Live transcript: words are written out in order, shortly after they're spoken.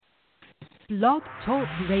Blog Talk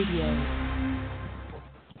Radio.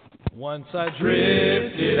 Once I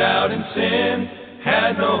drifted out in sin,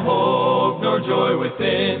 had no hope nor joy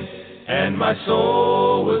within, and my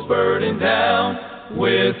soul was burdened down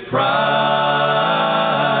with pride.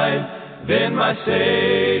 Then my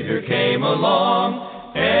Savior came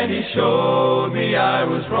along, and He showed me I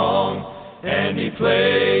was wrong, and He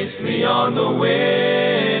placed me on the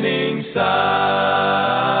winning side.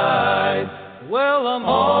 Well, I'm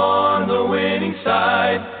on the winning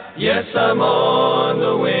side. Yes, I'm on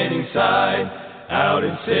the winning side. Out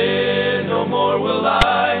in sin no more will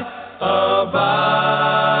I abide.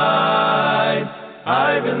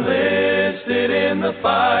 I've enlisted in the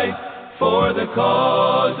fight for the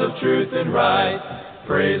cause of truth and right.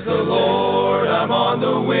 Praise the Lord, I'm on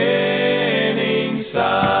the winning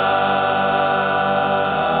side.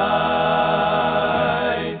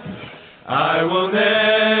 I will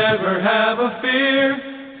never have a fear,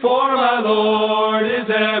 for my Lord is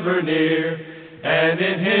ever near, and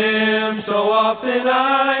in Him so often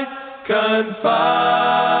I confide.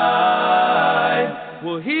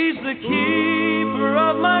 Well, He's the keeper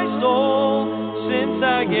of my soul, since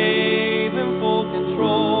I gave Him full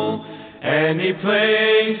control, and He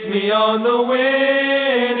placed me on the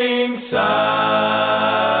winning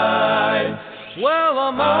side. Well,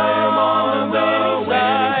 I am on the winning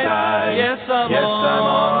side. Yes, I'm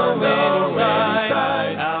on the winning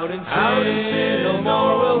side. Out in sin no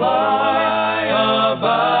more will I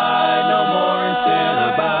abide. No more in sin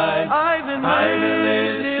abide. I've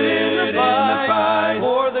enlisted in the fight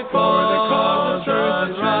for the cause of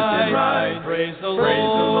truth and right. Praise the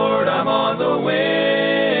Lord, I'm on the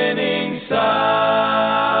winning side.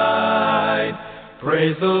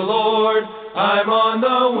 Praise the Lord, I'm on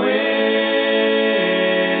the winning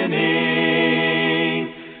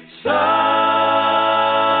side.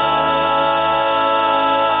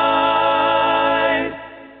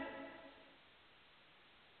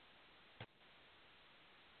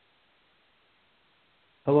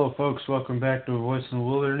 Hello, folks. Welcome back to A Voice in the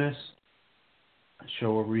Wilderness, a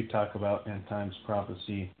show where we talk about end times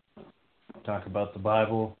prophecy, talk about the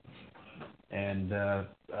Bible, and a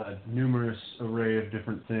numerous array of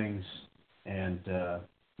different things. And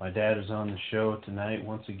my dad is on the show tonight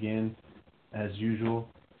once again, as usual.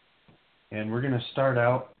 And we're going to start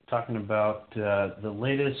out talking about the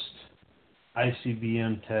latest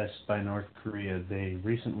ICBM test by North Korea. They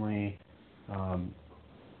recently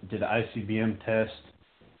did an ICBM test,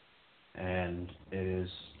 and it has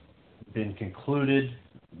been concluded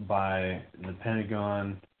by the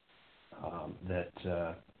Pentagon that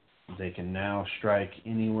they can now strike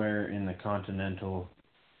anywhere in the continental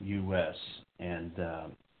U.S. And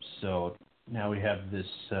so now we have this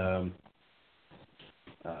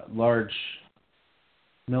large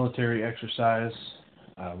military exercise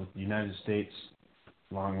with the United States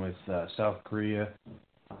along with South Korea,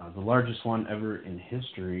 the largest one ever in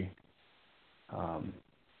history.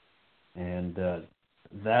 And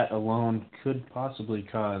that alone could possibly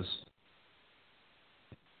cause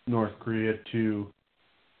North Korea to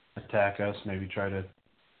attack us, maybe try to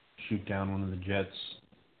shoot down one of the jets.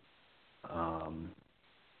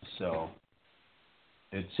 So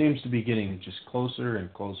it seems to be getting just closer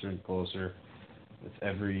and closer and closer with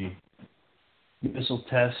every missile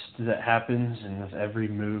test that happens and with every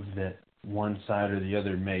move that one side or the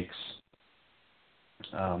other makes.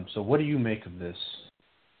 So what do you make of this?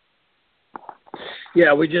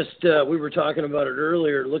 Yeah, we were talking about it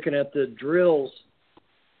earlier, looking at the drills.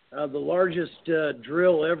 The largest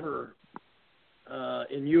drill ever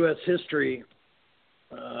in U.S. history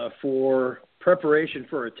for preparation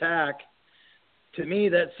for attack. To me,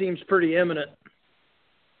 that seems pretty imminent.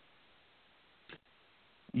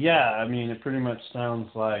 Yeah, I mean, it pretty much sounds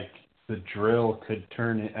like the drill could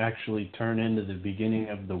actually turn into the beginning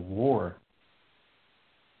of the war.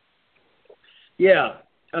 Yeah,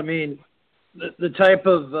 I mean, the type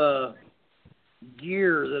of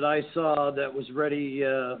gear that I saw that was ready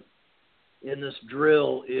in this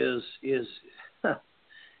drill is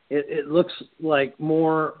it looks like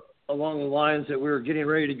more along the lines that we were getting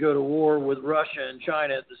ready to go to war with Russia and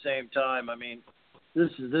China at the same time. I mean,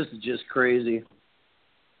 this is just crazy.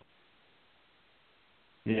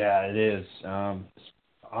 Yeah, it is.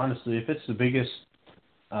 Honestly, if it's the biggest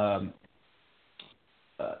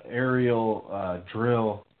aerial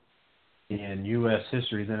drill in U.S.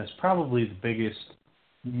 history, then it's probably the biggest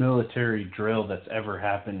military drill that's ever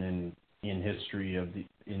happened in history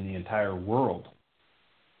in the entire world.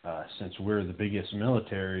 Since we're the biggest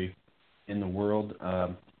military in the world,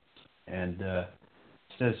 and it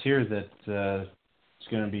says here that it's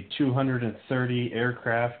going to be 230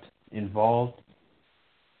 aircraft involved.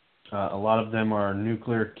 A lot of them are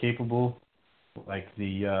nuclear capable, like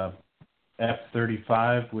the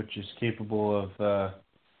F-35, which is capable of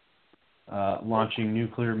launching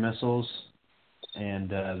nuclear missiles. And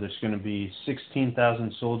there's going to be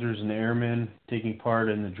 16,000 soldiers and airmen taking part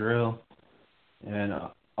in the drill. And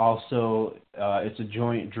also, it's a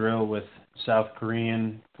joint drill with South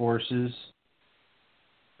Korean forces.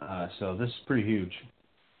 So this is pretty huge.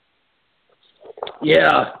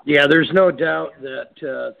 Yeah, there's no doubt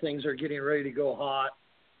that things are getting ready to go hot.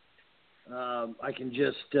 I can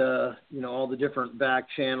just, all the different back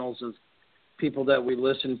channels of people that we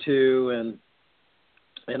listen to,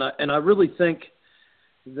 and I really think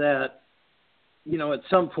that, at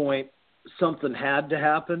some point something had to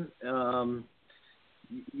happen.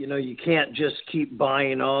 You can't just keep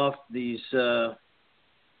buying off these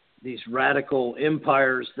radical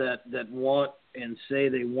empires that want and say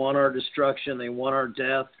they want our destruction, they want our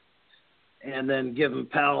death, and then give them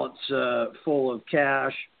pallets full of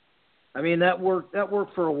cash. I mean, that worked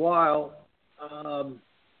for a while,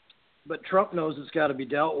 but Trump knows it's got to be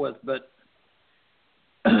dealt with. But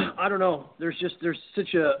I don't know. There's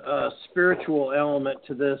such a spiritual element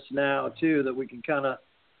to this now too that we can kind of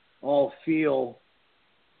all feel.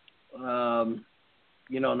 And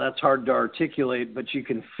that's hard to articulate, but you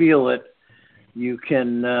can feel it. You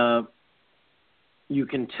can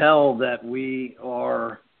tell that we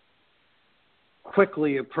are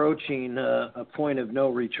quickly approaching a point of no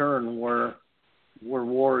return where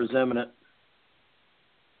war is imminent.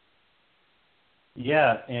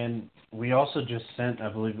 Yeah, and we also just sent, I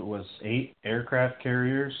believe it was 8 aircraft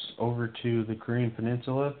carriers over to the Korean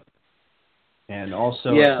Peninsula. And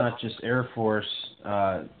also, It's not just Air Force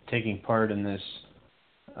taking part in this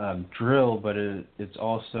drill, but it's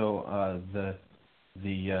also the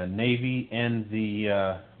Navy and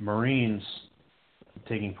the Marines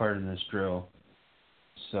taking part in this drill.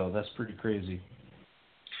 So that's pretty crazy.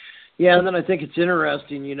 Yeah, and then I think it's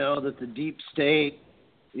interesting, that the deep state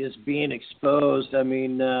is being exposed. I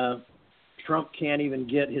mean, Trump can't even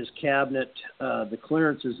get his cabinet the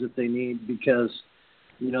clearances that they need because,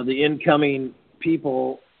 the incoming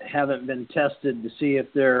people haven't been tested to see if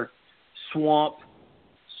they're swamp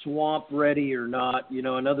ready or not.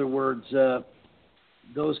 In other words,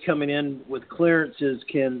 those coming in with clearances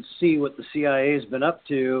can see what the CIA has been up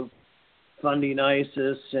to, funding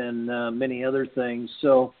ISIS and many other things.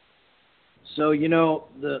 So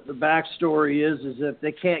the backstory is if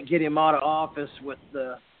they can't get him out of office with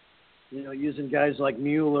using guys like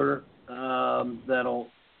Mueller that'll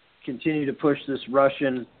continue to push this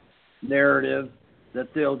Russian narrative,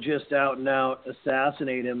 that they'll just out and out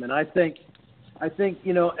assassinate him. And I think at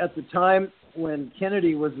the time when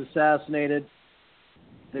Kennedy was assassinated,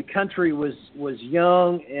 the country was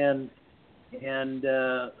young and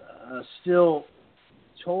still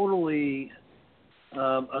totally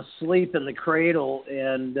asleep in the cradle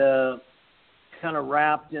and kind of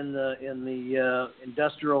wrapped in the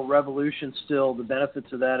Industrial Revolution still, the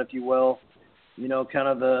benefits of that, if you will. Kind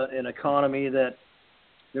of an economy that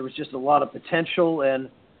there was just a lot of potential, and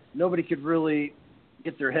nobody could really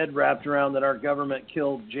get their head wrapped around that our government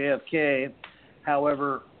killed JFK.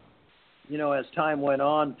 However, as time went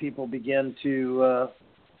on, people began to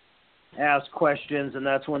ask questions, and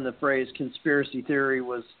that's when the phrase conspiracy theory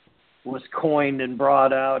was coined and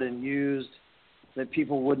brought out and used, that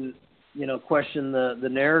people wouldn't, question the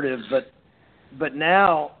narrative. But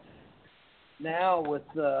now with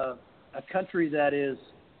a country that is,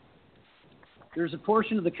 there's a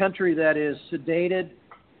portion of the country that is sedated,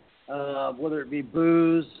 whether it be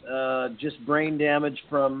booze, just brain damage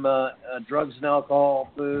from drugs and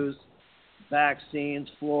alcohol, booze, vaccines,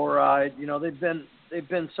 fluoride. They've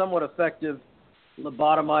been somewhat effective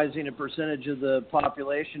lobotomizing a percentage of the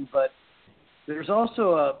population, but there's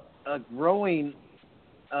also a growing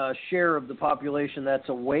share of the population that's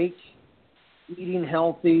awake, eating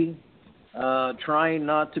healthy, trying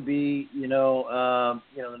not to be, not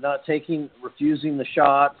refusing the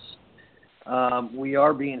shots. We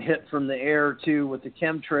are being hit from the air too with the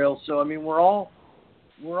chemtrails. So I mean, we're all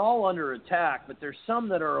under attack, but there's some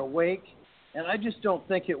that are awake, and I just don't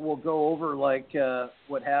think it will go over like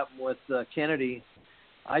what happened with Kennedy.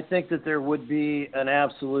 I think that there would be an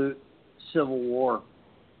absolute civil war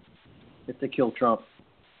if they kill Trump.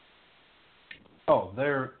 Oh,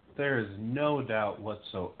 there is no doubt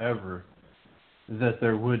whatsoever that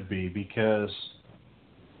there would be, because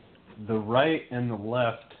the right and the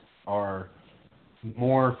left are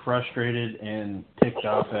more frustrated and ticked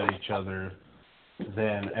off at each other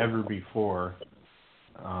than ever before.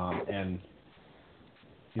 And,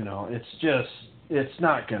 it's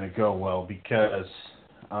not going to go well because,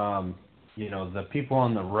 the people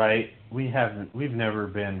on the right, we've never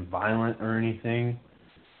been violent or anything.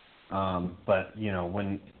 But,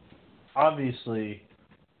 when obviously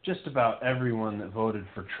just about everyone that voted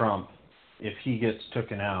for Trump, if he gets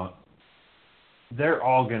taken out, they're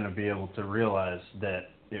all going to be able to realize that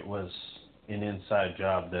it was an inside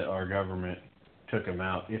job, that our government took him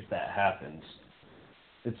out if that happens.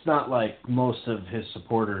 It's not like most of his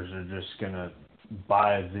supporters are just going to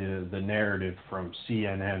buy the narrative from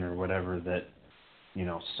CNN or whatever that,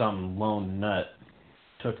 some lone nut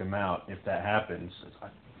took him out if that happens. I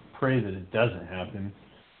pray that it doesn't happen.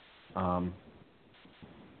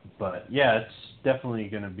 But yeah, it's definitely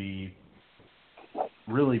going to be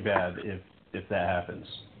really bad if that happens.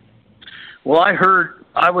 Well,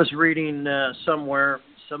 I was reading somewhere,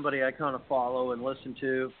 somebody I kind of follow and listen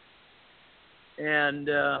to, and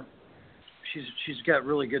she's got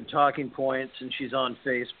really good talking points, and she's on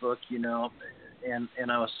Facebook, and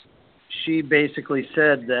she basically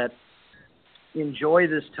said that enjoy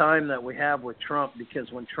this time that we have with Trump,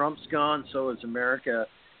 because when Trump's gone, so is America.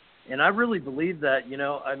 And I really believe that,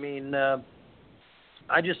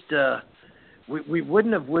 we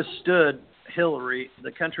wouldn't have withstood Hillary.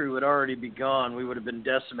 The country would already be gone. We would have been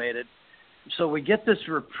decimated. So we get this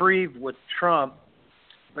reprieve with Trump,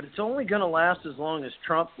 but it's only going to last as long as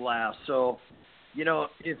Trump lasts. So,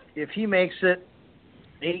 if he makes it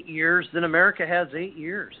 8 years, then America has 8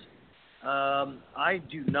 years. I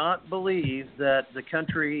do not believe that the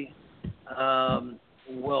country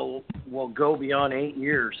will go beyond 8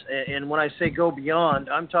 years. And when I say go beyond,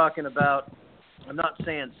 I'm talking about, I'm not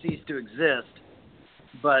saying cease to exist,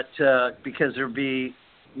 but because there'll be,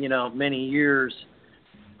 many years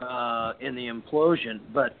in the implosion.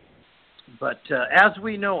 But as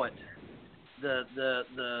we know it,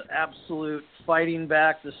 the absolute fighting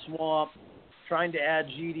back the swamp, trying to add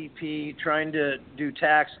GDP, trying to do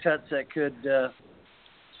tax cuts that could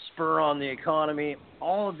spur on the economy,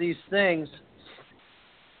 all of these things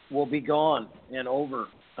will be gone and over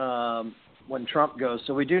when Trump goes.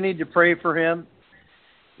 So we do need to pray for him.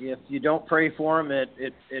 If you don't pray for him,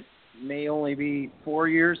 it may only be 4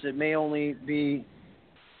 years. It may only be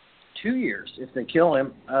 2 years if they kill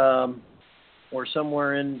him, or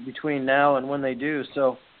somewhere in between now and when they do.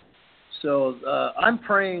 So I'm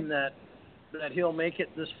praying that he'll make it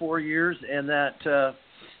this 4 years, and that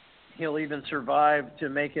he'll even survive to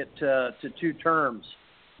make it to 2 terms.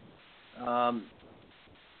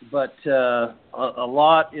 But a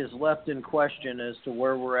lot is left in question as to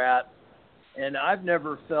where we're at. And I've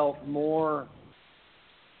never felt more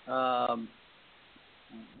or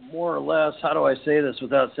less, how do I say this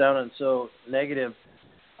without sounding so negative?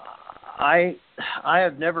 I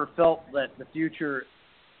have never felt that the future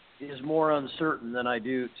is more uncertain than I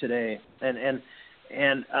do today. And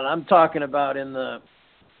I'm talking about in the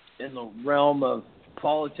realm of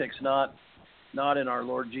politics, not in our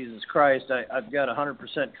Lord Jesus Christ. I've got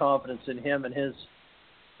 100% confidence in him and his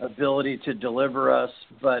ability to deliver us.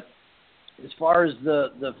 But as far as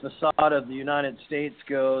the facade of the United States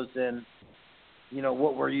goes, and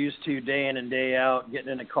what we're used to day in and day out, getting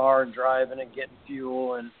in a car and driving and getting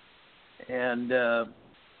fuel and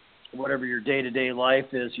whatever your day-to-day life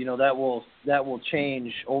is, that will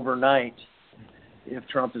change overnight if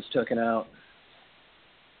Trump is taken out.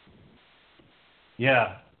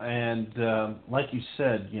 Yeah, and like you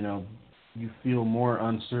said, you feel more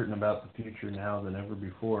uncertain about the future now than ever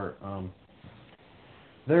before.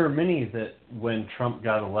 There are many that when Trump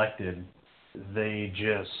got elected, they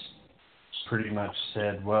just pretty much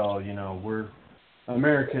said, well,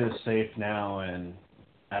 America is safe now, and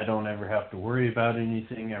I don't ever have to worry about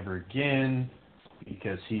anything ever again,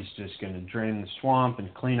 because he's just going to drain the swamp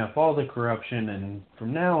and clean up all the corruption, and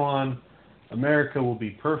from now on, America will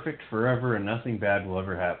be perfect forever and nothing bad will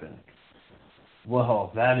ever happen.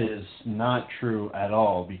 Well, that is not true at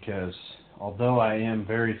all, because although I am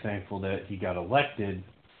very thankful that he got elected,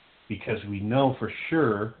 because we know for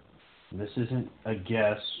sure, this isn't a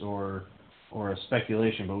guess or a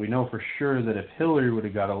speculation, but we know for sure that if Hillary would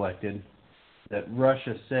have got elected, that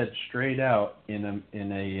Russia said straight out in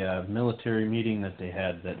a military meeting that they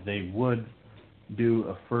had that they would do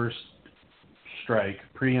a first strike,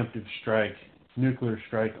 preemptive strike, nuclear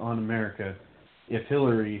strike on America if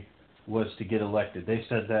Hillary was to get elected. They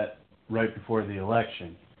said that right before the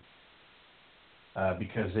election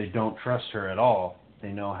because they don't trust her at all.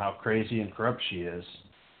 They know how crazy and corrupt she is.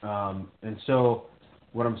 And so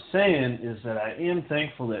what I'm saying is that I am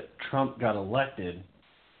thankful that Trump got elected,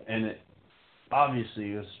 and it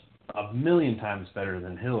obviously is a million times better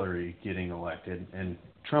than Hillary getting elected, and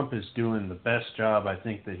Trump is doing the best job I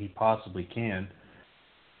think that he possibly can.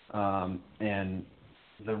 And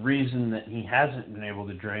the reason that he hasn't been able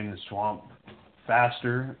to drain the swamp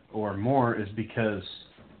faster or more is because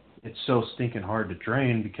it's so stinking hard to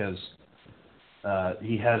drain, because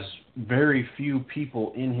he has very few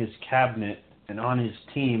people in his cabinet and on his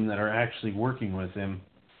team that are actually working with him.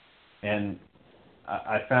 And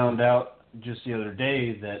I found out just the other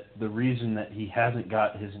day that the reason that he hasn't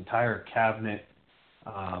got his entire cabinet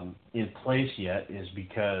in place yet is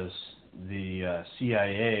because the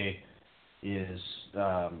CIA is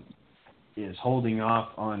holding off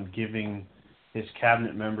on giving his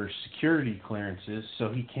cabinet members security clearances, so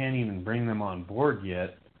he can't even bring them on board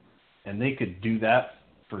yet. And they could do that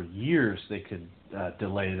for years. They could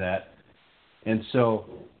delay that. And so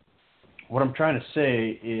what I'm trying to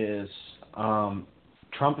say is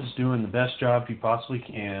Trump is doing the best job he possibly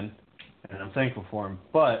can, and I'm thankful for him.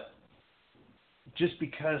 But just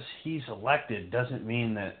because he's elected doesn't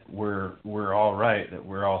mean that we're all right, that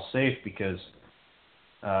we're all safe, because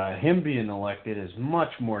him being elected is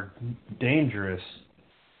much more dangerous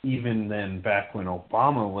even than back when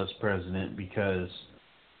Obama was president, because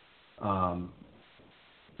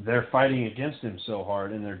they're fighting against him so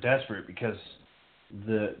hard, and they're desperate because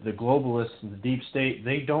the globalists and the deep state,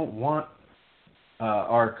 they don't want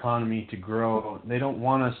our economy to grow. They don't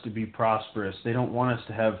want us to be prosperous. They don't want us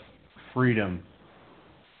to have freedom.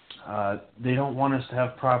 They don't want us to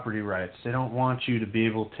have property rights. They don't want you to be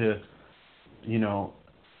able to,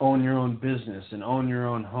 own your own business and own your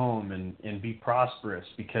own home and be prosperous,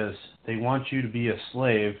 because they want you to be a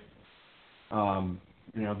slave.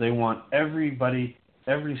 They want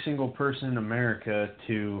every single person in America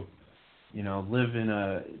to, live in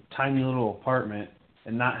a tiny little apartment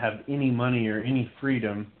and not have any money or any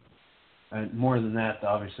freedom. And more than that,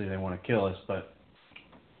 obviously they want to kill us. But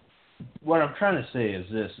what I'm trying to say is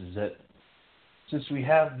this, is that since we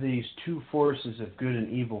have these two forces of good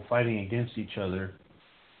and evil fighting against each other,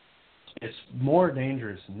 it's more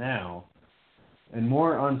dangerous now and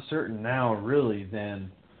more uncertain now, really, than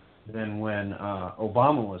when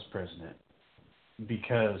Obama was president,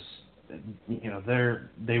 because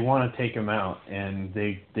they want to take him out, and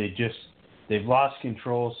they've lost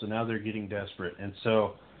control, so now they're getting desperate. And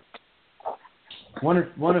so one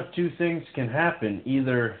of two things can happen: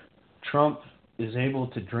 either Trump is able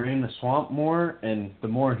to drain the swamp more, and the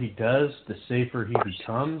more he does, the safer he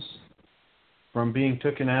becomes from being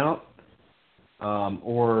taken out,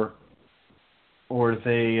 or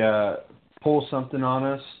they pull something on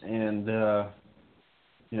us, and that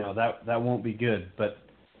won't be good. But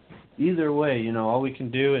either way, all we can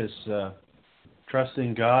do is trust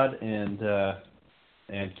in God and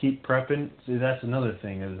keep prepping. See, that's another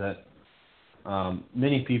thing, is that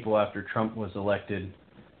many people after Trump was elected,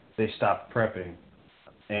 they stopped prepping,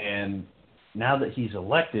 and now that he's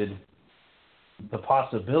elected, the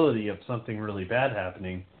possibility of something really bad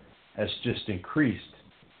happening has just increased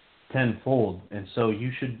tenfold. And so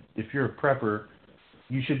you should, if you're a prepper,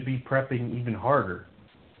 you should be prepping even harder.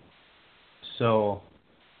 So,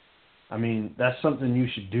 I mean, that's something you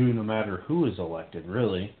should do no matter who is elected,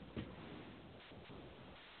 really.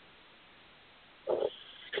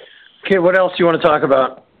 Okay, what else do you want to talk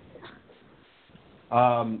about?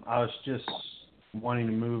 I was just wanting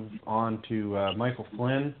to move on to Michael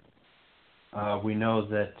Flynn. We know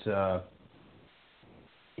that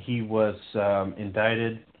he was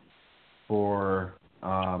indicted for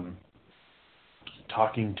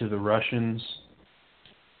talking to the Russians,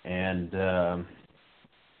 and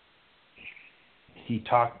he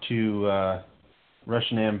talked to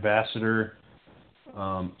Russian ambassador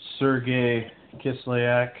Sergei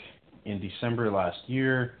Kislyak in December last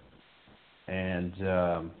year, and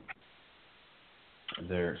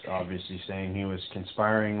they're obviously saying he was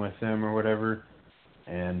conspiring with them or whatever.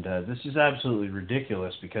 And this is absolutely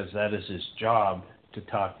ridiculous, because that is his job, to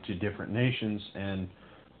talk to different nations, and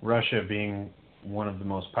Russia being one of the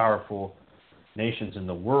most powerful nations in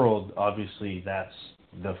the world, obviously that's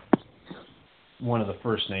one of the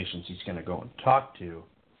first nations he's going to go and talk to.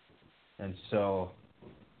 And so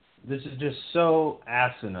this is just so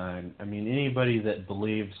asinine. I mean, anybody that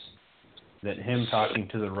believes that him talking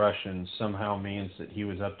to the Russians somehow means that he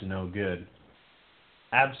was up to no good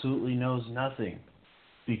absolutely knows nothing,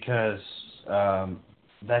 because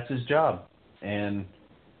that's his job. And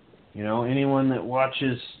anyone that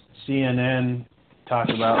watches CNN talk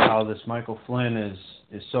about how this Michael Flynn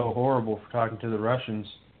is so horrible for talking to the Russians,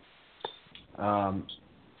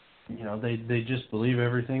 they just believe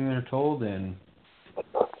everything they're told, and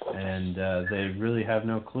they really have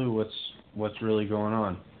no clue what's really going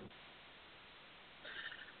on.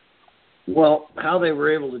 Well, how they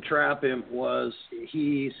were able to trap him was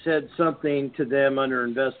he said something to them under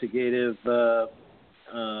investigative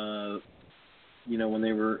when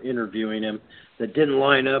they were interviewing him, that didn't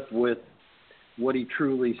line up with what he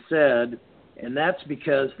truly said, and that's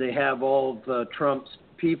because they have all of Trump's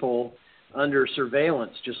people under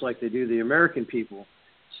surveillance, just like they do the American people.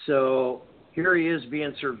 So here he is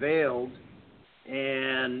being surveilled,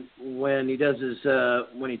 and when he does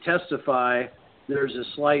when he testify, there's a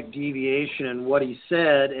slight deviation in what he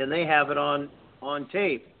said, and they have it on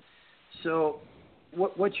tape. So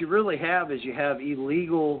what you really have is you have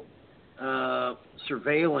illegal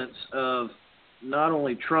surveillance of not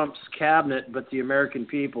only Trump's cabinet, but the American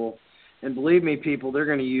people. And believe me, people, they're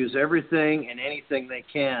going to use everything and anything they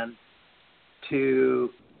can to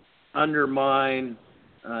undermine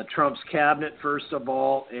Trump's cabinet, first of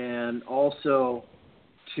all, and also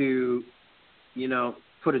to,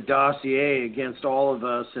 put a dossier against all of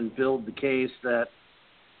us and build the case that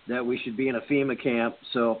we should be in a FEMA camp.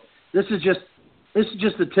 So this is just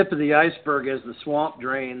the tip of the iceberg as the swamp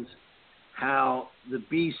drains, how the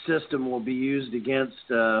beast system will be used against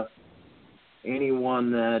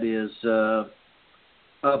anyone that is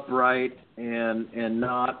upright and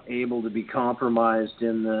not able to be compromised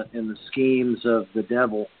in the schemes of the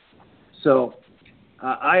devil. So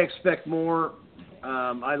I expect more.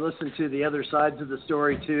 I listen to the other sides of the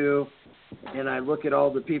story too, and I look at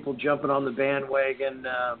all the people jumping on the bandwagon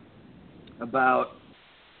about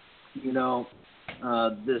the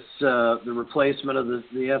replacement of the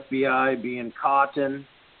FBI being Cotton,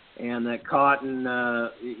 and that Cotton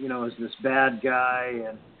is this bad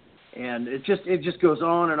guy, and it just goes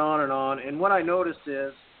on and on and on. And what I noticed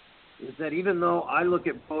is that even though I look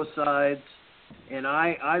at both sides, and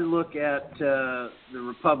I look at the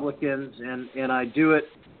Republicans, and I do it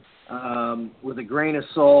with a grain of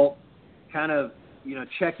salt, kind of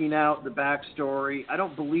checking out the backstory. I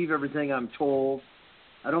don't believe everything I'm told.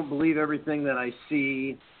 I don't believe everything that I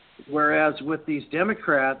see. Whereas with these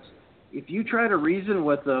Democrats, if you try to reason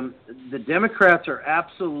with them, the Democrats are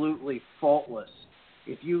absolutely faultless.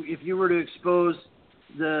 If you were to expose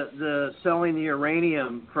the selling the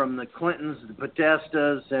uranium from the Clintons, the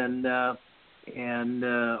Podestas, and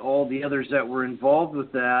all the others that were involved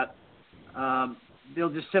with that, they'll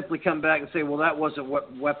just simply come back and say, well, that wasn't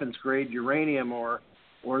what weapons grade uranium, or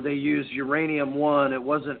they used uranium-1.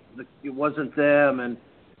 It wasn't them, and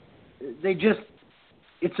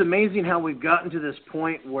it's amazing how we've gotten to this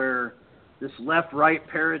point where this left-right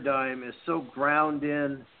paradigm is so ground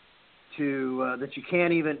in to that you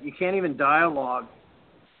can't even dialogue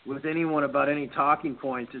with anyone about any talking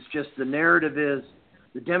points. It's just the narrative is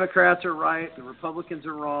the Democrats are right, the Republicans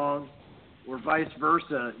are wrong, or vice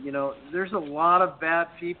versa. There's a lot of bad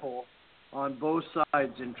people on both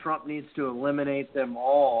sides, and Trump needs to eliminate them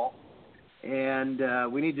all. And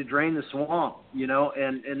we need to drain the swamp,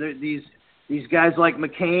 and these guys like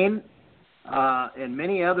McCain and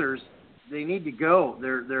many others, they need to go.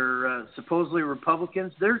 They're supposedly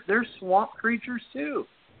Republicans. They're swamp creatures too.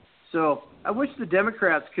 So I wish the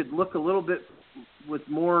Democrats could look a little bit with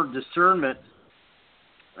more discernment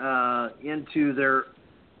into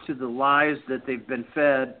the lies that they've been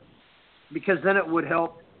fed, because then it would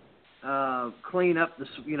help clean up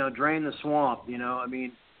drain the swamp.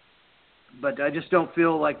 But I just don't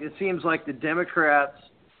feel like it seems like the Democrats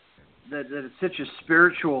that it's such a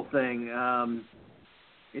spiritual thing.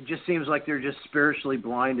 It just seems like they're just spiritually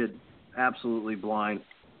blinded, absolutely blind.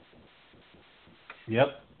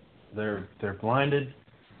 Yep, they're blinded.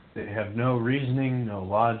 They have no reasoning, no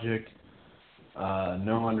logic,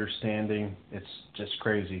 no understanding. It's just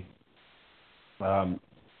crazy.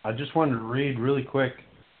 I just wanted to read really quick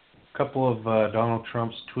a couple of Donald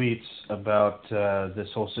Trump's tweets about this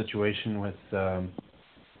whole situation with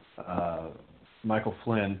Michael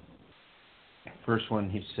Flynn. First one,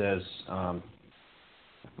 he says, I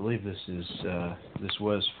believe this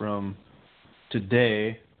was from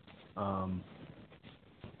today.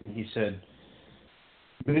 He said,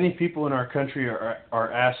 many people in our country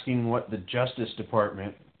are asking what the Justice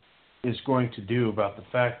Department is going to do about the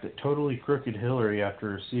fact that totally crooked Hillary, after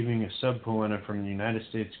receiving a subpoena from the United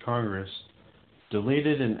States Congress,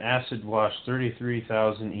 deleted and acid-washed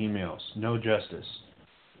 33,000 emails. No justice.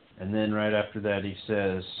 And then right after that he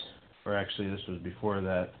says, or actually this was before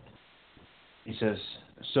that, he says,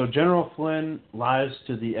 so General Flynn lies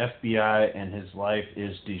to the FBI and his life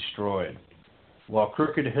is destroyed. While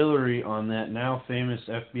crooked Hillary on that now famous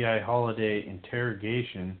FBI holiday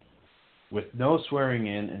interrogation, with no swearing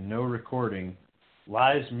in and no recording,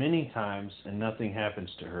 lies many times and nothing happens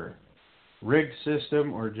to her. Rigged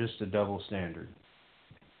system or just a double standard?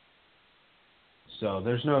 So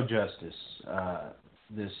there's no justice.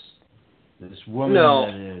 This woman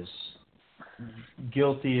that is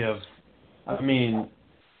guilty of,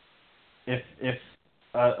 if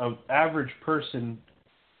an average person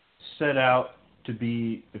set out to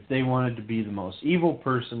be, if they wanted to be the most evil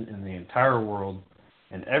person in the entire world,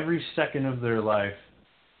 and every second of their life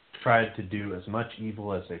tried to do as much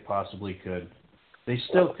evil as they possibly could, they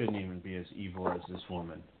still couldn't even be as evil as this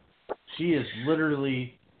woman. She is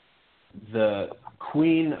literally the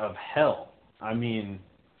queen of hell. I mean,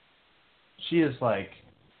 she is like,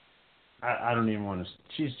 I don't even want to,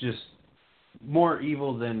 she's just more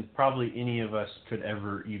evil than probably any of us could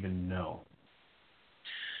ever even know.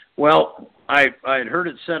 Well, I had heard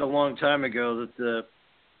it said a long time ago that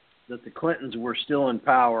the Clintons were still in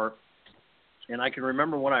power, and I can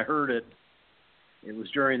remember when I heard it. It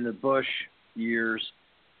was during the Bush years,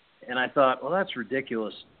 and I thought, well, that's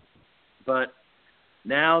ridiculous. But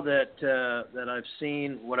now that I've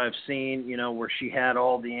seen what I've seen, you know, where she had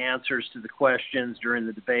all the answers to the questions during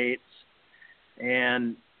the debates,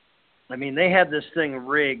 and I mean, they had this thing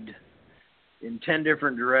rigged in 10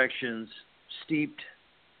 different directions, steeped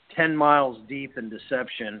 10 miles deep in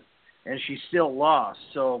deception, and she still lost.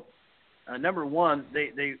 So, number one,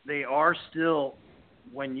 they are still,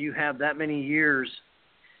 when you have that many years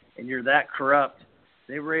and you're that corrupt,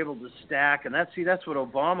 they were able to stack, and that's what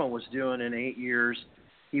Obama was doing in 8 years.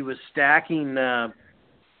 He was stacking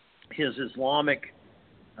his Islamic,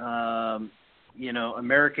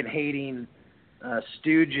 American-hating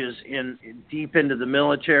stooges deep into the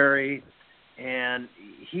military, and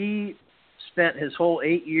he spent his whole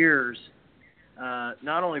 8 years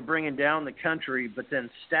not only bringing down the country, but then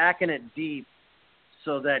stacking it deep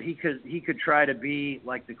so that he could try to be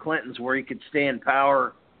like the Clintons, where he could stay in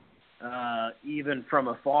power even from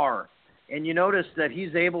afar. And you notice that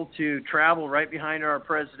he's able to travel right behind our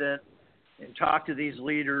president and talk to these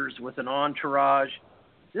leaders with an entourage.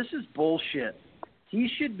 This is bullshit. He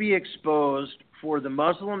should be exposed for the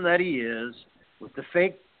Muslim that he is, with the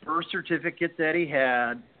fake birth certificate that he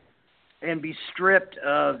had, and be stripped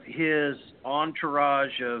of his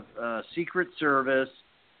entourage of Secret Service,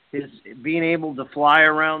 his being able to fly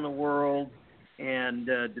around the world and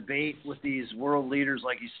debate with these world leaders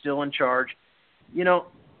like he's still in charge. You know,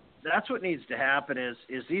 that's what needs to happen is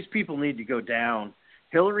these people need to go down.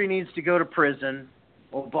 Hillary needs to go to prison.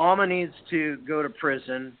 Obama needs to go to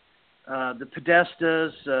prison. The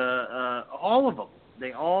Podestas, all of them,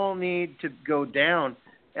 they all need to go down.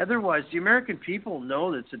 Otherwise, the American people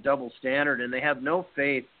know that it's a double standard, and they have no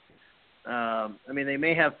faith. They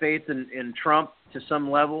may have faith in Trump to some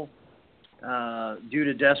level due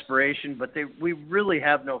to desperation, but we really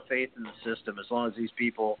have no faith in the system as long as these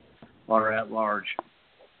people are at large.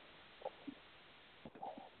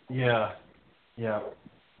 Yeah.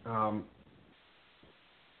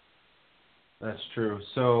 That's true.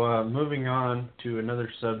 So moving on to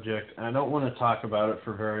another subject. I don't want to talk about it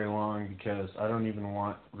for very long because I don't even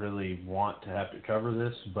want to have to cover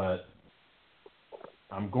this, but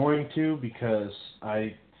I'm going to because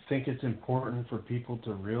I think it's important for people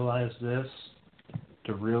to realize this,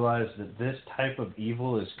 to realize that this type of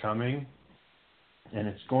evil is coming, and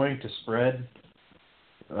it's going to spread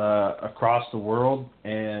across the world,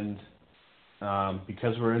 and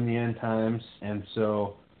because we're in the end times, and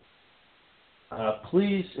so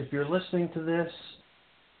please, if you're listening to this,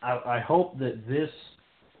 I hope that this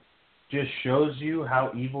just shows you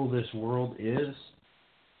how evil this world is,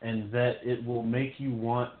 and that it will make you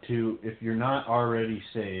want to, if you're not already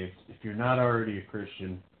saved, if you're not already a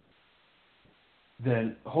Christian,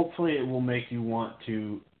 then hopefully it will make you want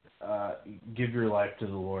to give your life to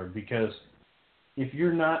the Lord. Because if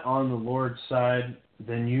you're not on the Lord's side,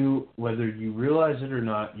 then you, whether you realize it or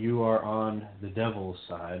not, you are on the devil's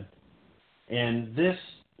side. And this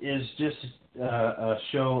is just a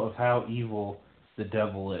show of how evil the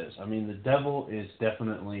devil is. I mean, the devil is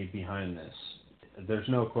definitely behind this. There's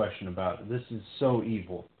no question about it. This is so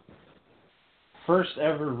evil. First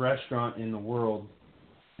ever restaurant in the world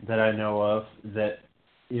that I know of that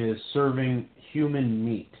is serving human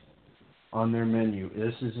meat on their menu.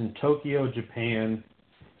 This is in Tokyo, Japan.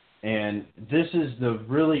 And this is the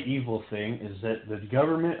really evil thing, is that the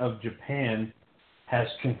government of Japan has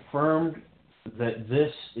confirmed that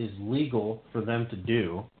this is legal for them to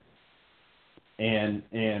do, and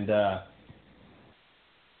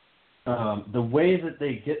the way that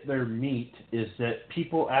they get their meat is that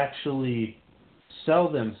people actually sell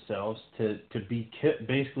themselves to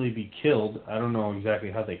basically be killed. I don't know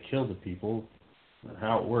exactly how they kill the people,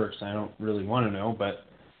 how it works. I don't really want to know, but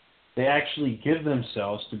they actually give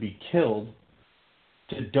themselves to be killed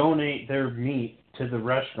to donate their meat to the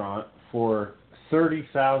restaurant for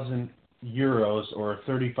 30,000 euros or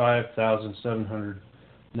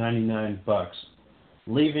 35,799 bucks,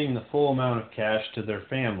 leaving the full amount of cash to their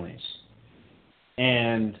families.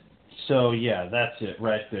 And so, yeah, that's it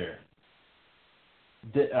right there.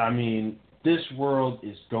 This world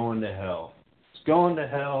is going to hell. It's going to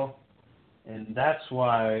hell, and that's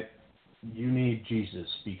why you need Jesus,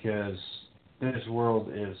 because this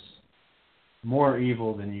world is more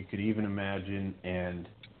evil than you could even imagine, and,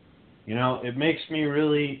 it makes me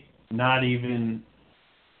really not even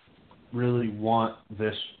really want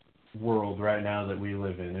this world right now that we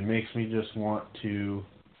live in. It makes me just want to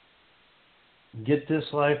get this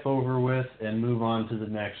life over with and move on to the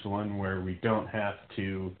next one where we don't have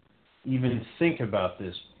to even think about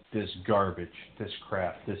this garbage, this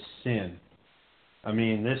crap, this sin.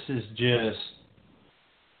 This is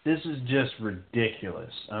just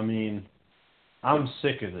ridiculous. I'm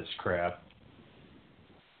sick of this crap.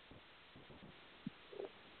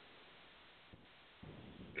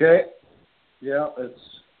 Okay. Yeah,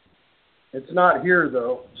 it's not here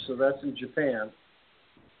though, so that's in Japan.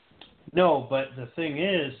 No, but the thing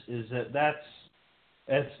is that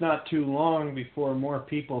it's not too long before more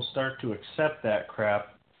people start to accept that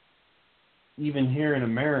crap. Even here in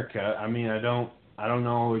America, I don't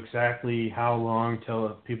know exactly how long till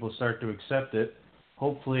people start to accept it.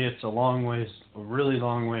 Hopefully it's a really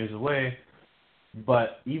long ways away.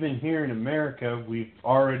 But even here in America, we've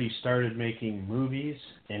already started making movies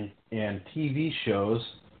and TV shows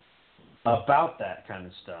about that kind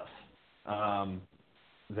of stuff.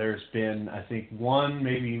 There's been, I think, one,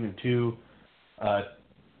 maybe even two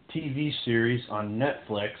TV series on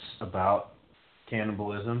Netflix about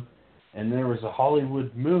cannibalism, and there was a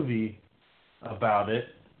Hollywood movie about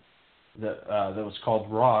it that was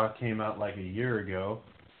called Raw. It came out like a year ago,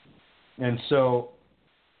 and so,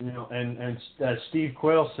 and as Steve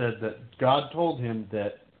Quayle said, that God told him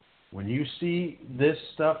that when you see this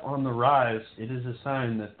stuff on the rise, it is a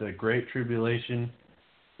sign that the Great Tribulation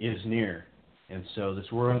is near. And so this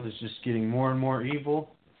world is just getting more and more evil.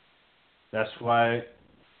 That's why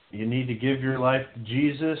you need to give your life to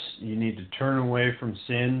Jesus. You need to turn away from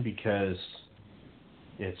sin, because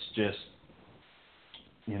it's just,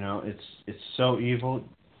 it's so evil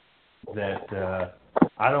that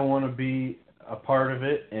I don't want to be a part of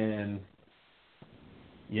it. And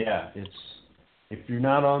yeah, if you're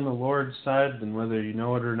not on the Lord's side, then whether you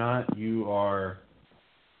know it or not, you are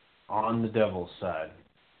on the devil's side.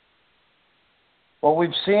 Well,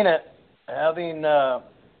 we've seen it, having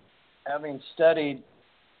studied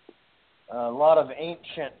a lot of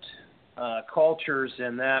ancient cultures,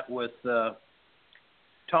 and that with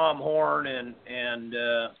Tom Horn and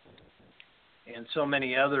so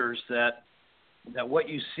many others, that what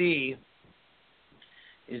you see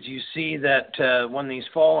is that when these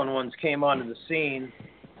fallen ones came onto the scene,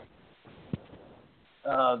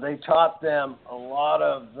 they taught them a lot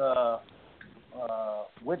of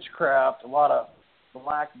witchcraft, a lot of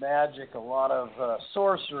black magic, a lot of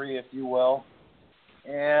sorcery, if you will.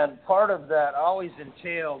 And part of that always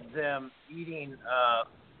entailed them eating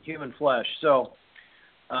human flesh. So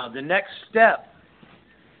the next step,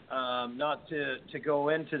 not to go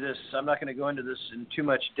into this, I'm not going to go into this in too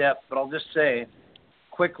much depth, but I'll just say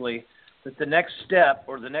quickly that the next step,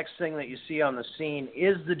 or the next thing that you see on the scene,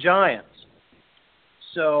 is the giants.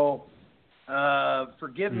 So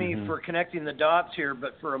forgive me for connecting the dots here,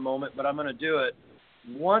 but for a moment, but I'm going to do it.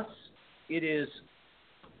 Once it is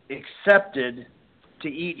accepted to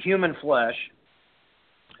eat human flesh,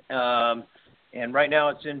 and right now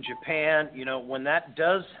it's in Japan, when that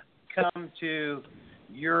does come to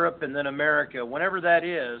Europe and then America, whenever that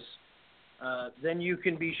is, then you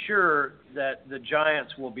can be sure that the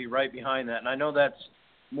giants will be right behind that. And I know that's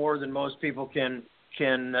more than most people can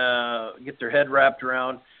get their head wrapped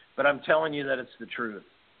around, but I'm telling you that it's the truth.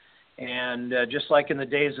 And just like in the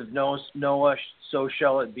days of Noah, so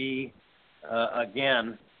shall it be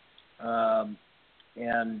again. And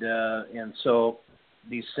so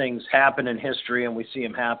these things happen in history, and we see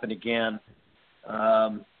them happen again.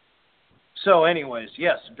 So anyways,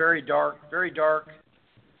 yes, very dark, very dark.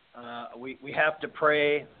 We have to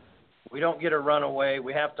pray. We don't get to run away.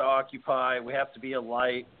 We have to occupy. We have to be a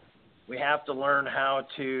light. We have to learn how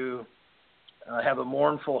to have a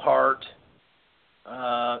mournful heart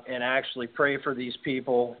and actually pray for these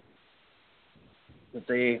people, that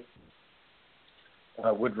they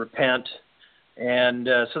would repent. And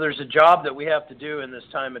so there's a job that we have to do in this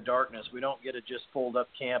time of darkness. We don't get to just fold up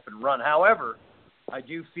camp and run. However, I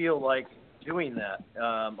do feel like doing that.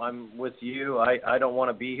 I'm with you. I don't want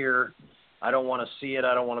to be here. I don't want to see it.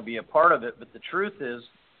 I don't want to be a part of it. But the truth is,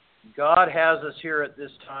 God has us here at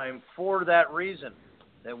this time for that reason,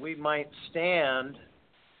 that we might stand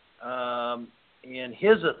in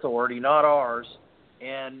His authority, not ours,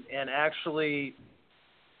 and actually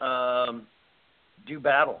do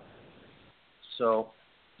battle. So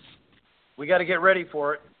we got to get ready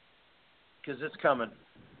for it because it's coming.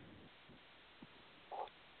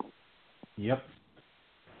 Yep.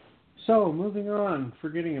 So, moving on,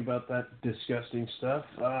 forgetting about that disgusting stuff,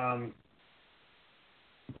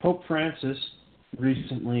 Pope Francis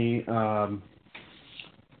recently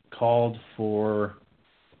called for,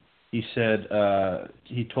 he said,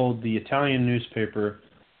 he told the Italian newspaper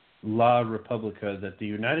La Repubblica that the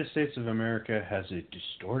United States of America has a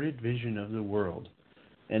distorted vision of the world,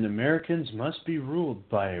 and Americans must be ruled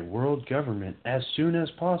by a world government as soon as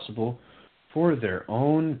possible for their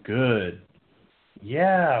own good.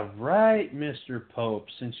 Yeah, right, Mr. Pope,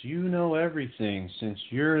 since you know everything, since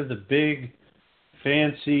you're the big,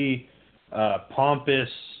 fancy, pompous,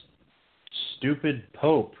 stupid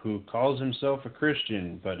Pope who calls himself a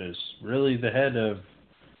Christian but is really the head of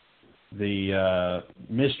the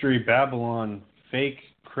Mystery Babylon fake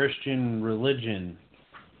Christian religion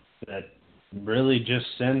that really just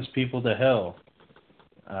sends people to hell.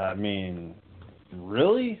 I mean,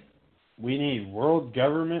 really? We need world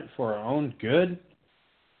government for our own good?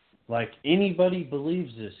 Like anybody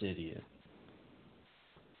believes this idiot.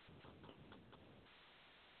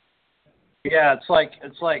 Yeah, it's like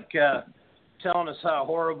telling us how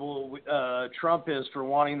horrible Trump is for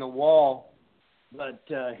wanting the wall, but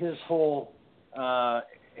his whole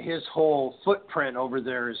footprint over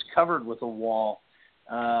there is covered with a wall.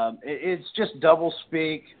 It's just double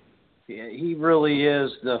speak. He really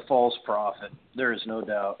is the false prophet. There is no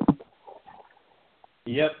doubt.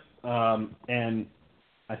 Yep, and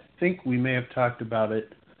I think we may have talked about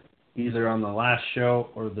it either on the last show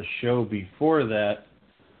or the show before that,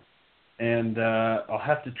 and I'll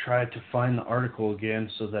have to try to find the article again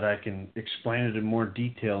so that I can explain it in more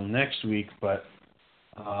detail next week, but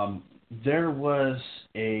there was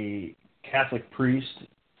a Catholic priest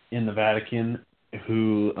in the Vatican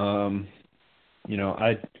who, I'm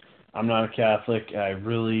not a Catholic. I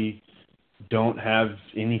really don't have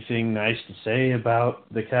anything nice to say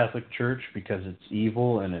about the Catholic Church because it's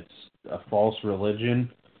evil and it's a false religion.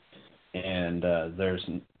 And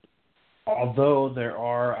although there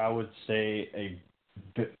are, I would say, a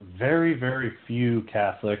very, very few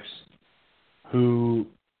Catholics who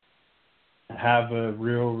have a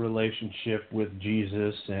real relationship with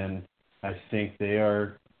Jesus, and I think they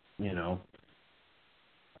are,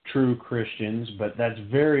 true Christians, but that's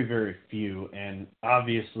very, very few. And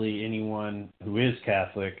obviously anyone who is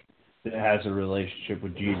Catholic that has a relationship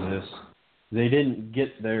with Jesus, they didn't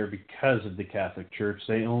get there because of the Catholic Church.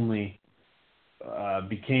 They only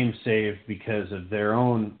became saved because of their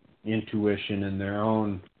own intuition and their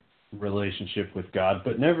own relationship with God.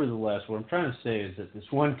 But nevertheless, what I'm trying to say is that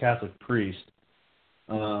this one Catholic priest,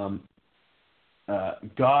 God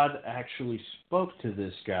actually spoke to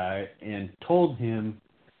this guy and told him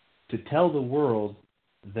to tell the world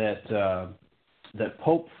that that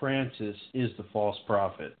Pope Francis is the false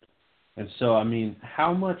prophet. And so, I mean,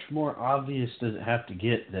 how much more obvious does it have to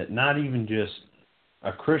get that not even just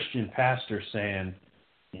a Christian pastor saying,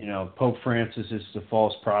 Pope Francis is the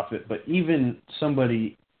false prophet, but even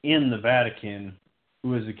somebody in the Vatican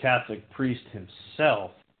who is a Catholic priest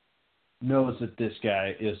himself knows that this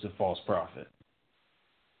guy is the false prophet.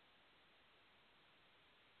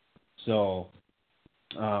 So,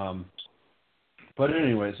 but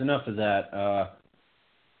anyways, enough of that.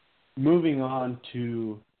 Moving on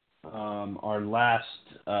to our last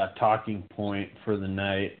talking point for the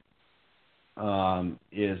night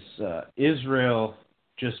is Israel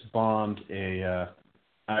just bombed a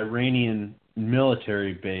Iranian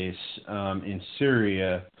military base in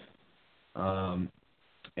Syria, and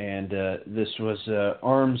this was an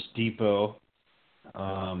arms depot,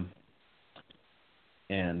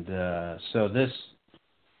 and so this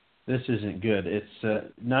isn't good. It's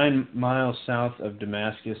 9 miles south of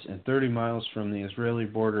Damascus and 30 miles from the Israeli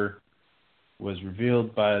border, was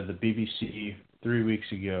revealed by the BBC 3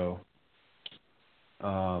 weeks ago.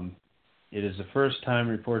 It is the first time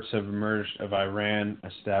reports have emerged of Iran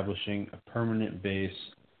establishing a permanent base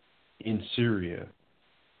in Syria.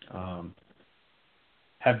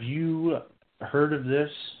 Have you heard of this?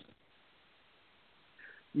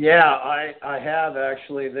 Yeah, I have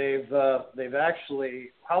actually. They've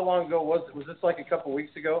actually. How long ago was this? Like a couple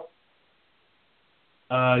weeks ago?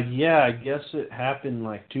 Yeah, I guess it happened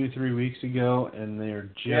like 2-3 weeks ago, and they're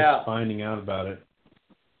just finding out about it.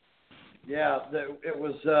 Yeah, it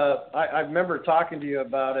was. I remember talking to you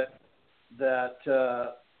about it. That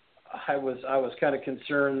I was kind of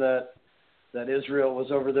concerned that Israel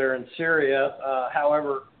was over there in Syria.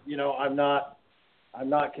 However, I'm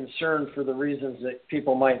not concerned for the reasons that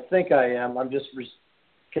people might think I am. I'm just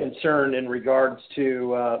concerned in regards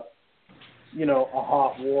to a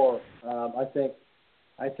hot war.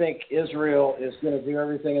 I think Israel is going to do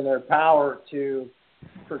everything in their power to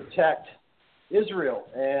protect Israel.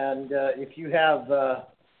 And if you have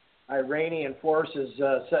Iranian forces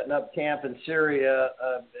setting up camp in Syria,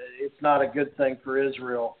 it's not a good thing for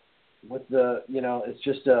Israel. With it's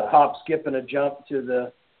just a hop, skip, and a jump to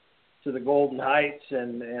the Golden Heights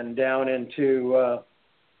and down into,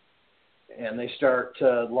 and they start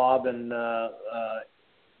lobbing,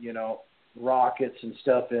 rockets and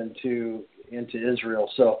stuff into Israel.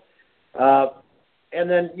 So, and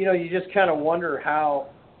then you just kind of wonder how.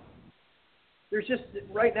 There's just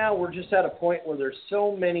right now we're just at a point where there's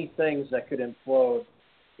so many things that could implode.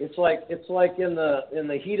 It's like in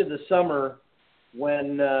the heat of the summer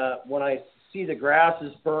when I see the grass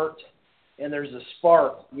is burnt and there's a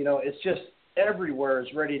spark. It's just everywhere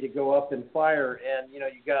is ready to go up in fire. And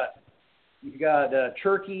you got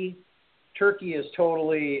Turkey. Turkey is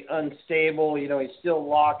totally unstable. He's still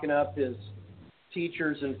locking up his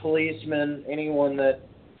teachers and policemen. Anyone that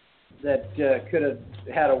could have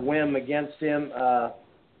had a whim against him.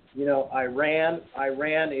 Iran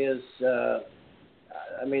is,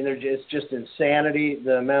 it's just insanity,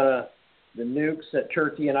 the amount of the nukes that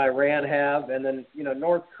Turkey and Iran have. And then,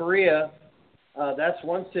 North Korea, that's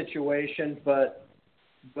one situation, but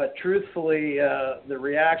truthfully, the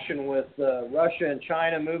reaction with Russia and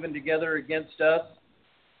China moving together against us,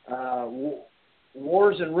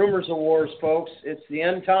 wars and rumors of wars, folks, it's the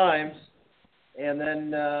end times. And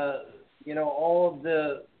then, all of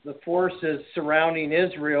the forces surrounding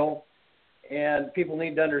Israel, and people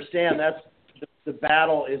need to understand that's the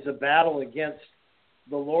battle is a battle against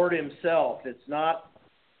the Lord himself. It's not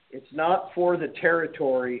for the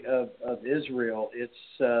territory of Israel. It's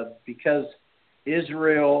because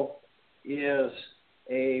Israel is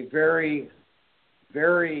a very,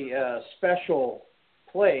 very special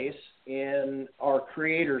place in our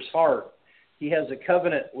Creator's heart. He has a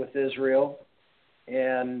covenant with Israel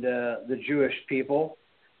and the Jewish people.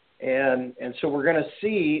 And so we're going to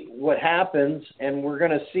see what happens, and we're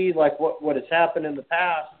going to see like what has happened in the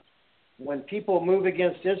past. When people move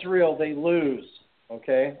against Israel, they lose,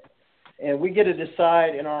 okay? And we get to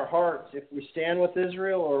decide in our hearts if we stand with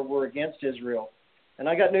Israel or we're against Israel. And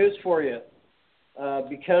I got news for you.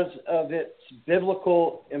 Because of its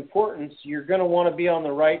biblical importance, you're going to want to be on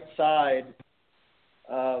the right side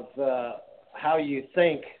of how you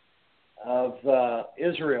think of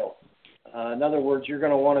Israel. In other words, you're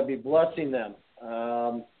going to want to be blessing them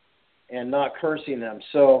and not cursing them.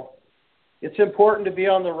 So it's important to be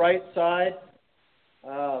on the right side.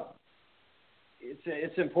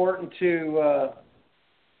 It's important to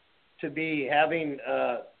be having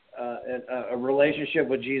a relationship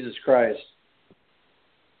with Jesus Christ.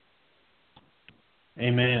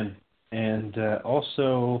 Amen. And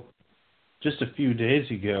also, just a few days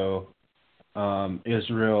ago,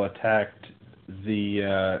 Israel attacked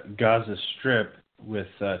the Gaza Strip with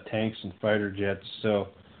tanks and fighter jets. So,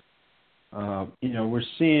 we're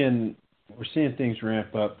seeing things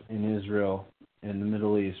ramp up in Israel and the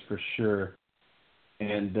Middle East for sure.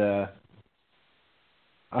 And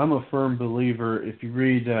I'm a firm believer. If you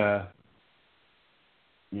read,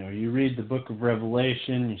 you read the book of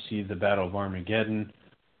Revelation, you see the Battle of Armageddon,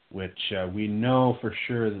 which we know for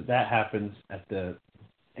sure that happens at the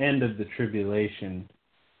end of the tribulation,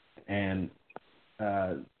 and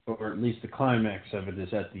or at least the climax of it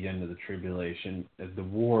is at the end of the tribulation. The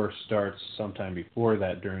war starts sometime before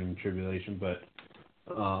that during the tribulation, but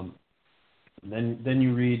then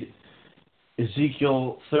you read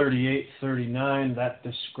Ezekiel 38:39, that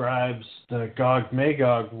describes the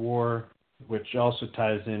Gog-Magog war, which also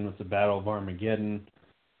ties in with the Battle of Armageddon.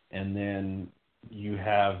 And then you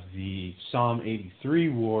have the Psalm 83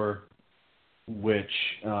 war, which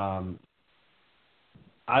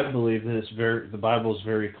I believe that the Bible is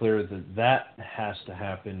very clear that has to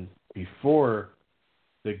happen before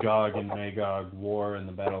the Gog and Magog war and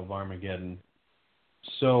the Battle of Armageddon.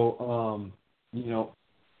 So,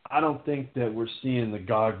 I don't think that we're seeing the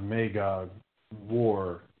Gog-Magog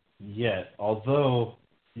war yet, although,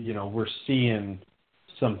 we're seeing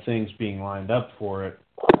some things being lined up for it.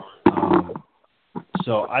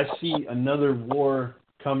 So I see another war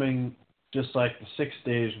coming, just like the 6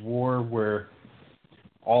 Days War, where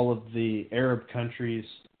all of the Arab countries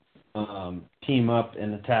team up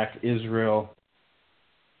and attack Israel.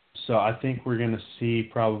 So I think we're going to see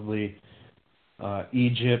probably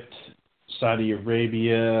Egypt, Saudi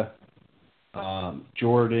Arabia,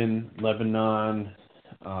 Jordan, Lebanon,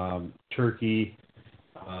 Turkey,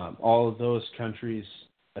 all of those countries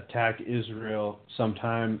attack Israel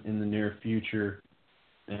sometime in the near future.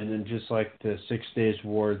 and then just like the 6 Days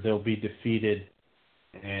War, they'll be defeated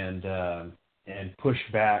and push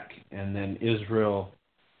back, and then Israel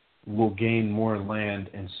will gain more land.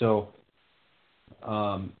 And so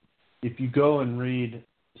if you go and read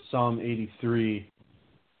Psalm 83,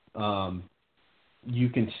 you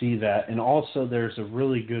can see that. And also there's a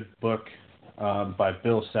really good book by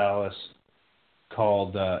Bill Salus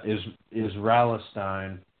called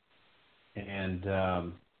Israelistine, and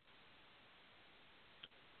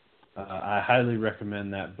I highly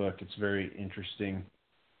recommend that book. It's very interesting.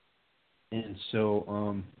 And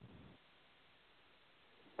so,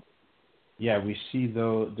 we see,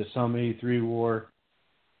 though, the Psalm 83 war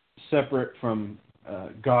separate from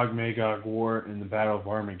Gog-Magog war and the Battle of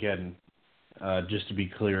Armageddon, just to be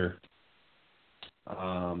clear.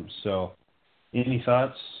 So, any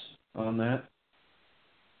thoughts on that?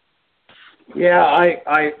 Yeah,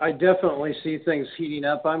 I definitely see things heating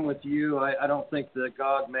up. I'm with you. I don't think the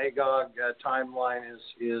Gog-Magog timeline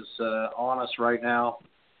is on us right now,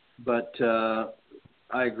 but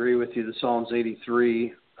I agree with you. The Psalms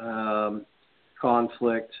 83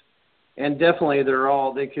 conflict, and definitely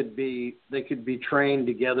they could be trained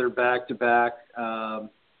together back to back. So I'm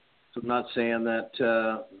not saying that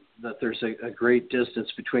there's a great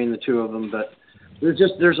distance between the two of them, but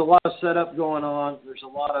there's a lot of setup going on. There's a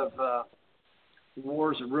lot of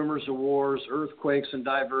wars, rumors of wars, earthquakes in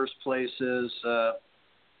diverse places,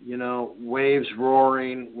 waves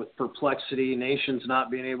roaring with perplexity, nations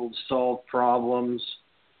not being able to solve problems.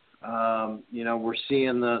 We're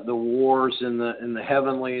seeing the wars in the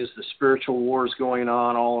heavenlies, the spiritual wars going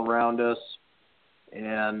on all around us.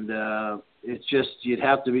 And it's just, you'd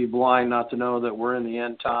have to be blind not to know that we're in the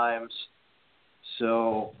end times.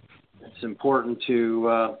 So it's important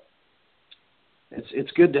to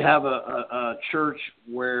it's good to have a church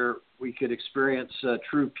where we could experience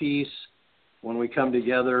true peace when we come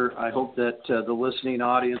together. I hope that the listening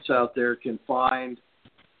audience out there can find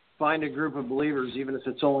a group of believers, even if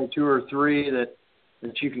it's only 2 or 3, that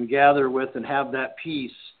you can gather with and have that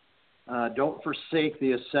peace. Don't forsake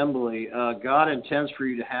the assembly. God intends for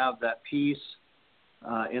you to have that peace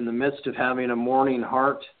in the midst of having a mourning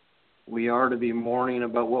heart. We are to be mourning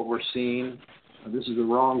about what we're seeing. This is the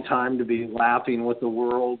wrong time to be laughing with the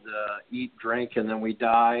world. Eat, drink, and then we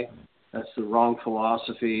die. That's the wrong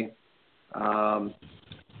philosophy,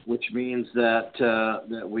 which means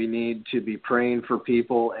that we need to be praying for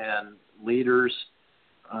people and leaders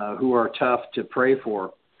who are tough to pray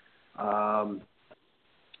for.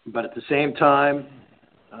 But at the same time,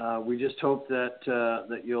 we just hope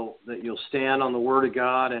that you'll stand on the Word of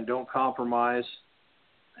God and don't compromise.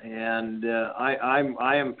 And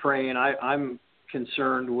I am praying. I'm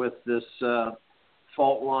concerned with this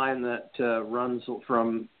fault line that runs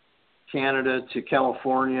from Canada to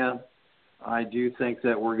California. I do think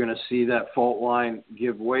that we're going to see that fault line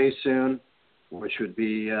give way soon, which would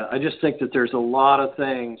be, I just think that there's a lot of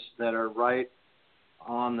things that are right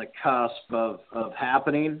on the cusp of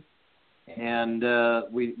happening. And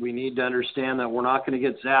we need to understand that we're not going to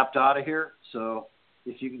get zapped out of here. So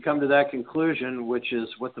if you can come to that conclusion, which is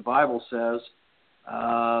what the Bible says,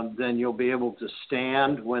 then you'll be able to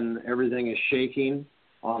stand when everything is shaking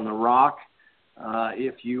on the rock.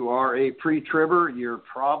 If you are a pre-tribber, you're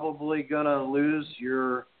probably going to lose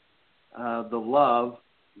the love.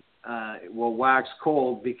 It will wax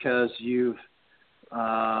cold because you've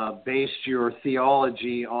based your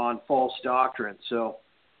theology on false doctrine. So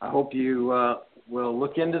I hope you will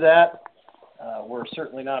look into that. We're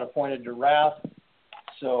certainly not appointed to wrath.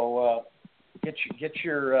 So get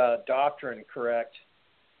your doctrine correct.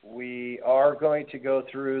 We are going to go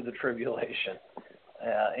through the tribulation.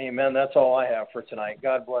 Amen. That's all I have for tonight.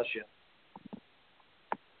 God bless you.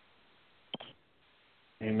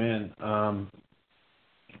 Amen.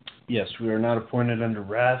 Yes, we are not appointed under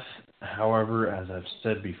wrath. However, as I've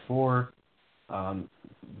said before,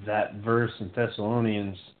 that verse in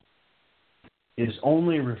Thessalonians is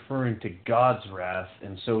only referring to God's wrath,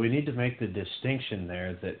 and so we need to make the distinction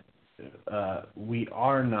there that we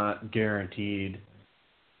are not guaranteed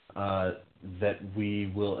that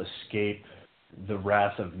we will escape the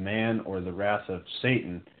wrath of man or the wrath of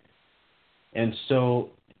Satan. And so,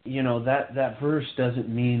 that verse doesn't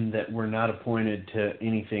mean that we're not appointed to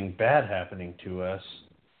anything bad happening to us.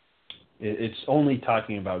 It's only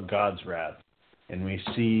talking about God's wrath. And we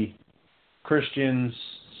see Christians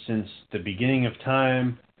since the beginning of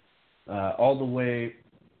time, all the way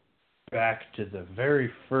back to the very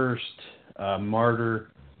first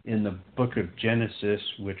martyr in the book of Genesis,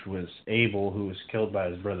 which was Abel, who was killed by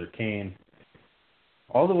his brother Cain.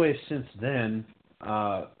 All the way since then,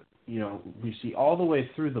 we see all the way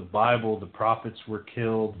through the Bible, the prophets were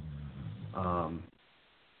killed, and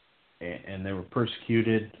they were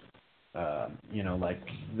persecuted. Like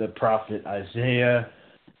the prophet Isaiah,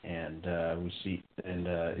 and we see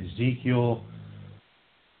Ezekiel,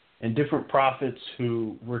 and different prophets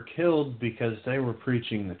who were killed because they were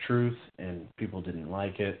preaching the truth, and people didn't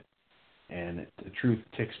like it, and the truth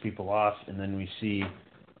ticks people off. And then we see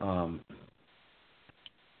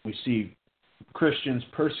Christians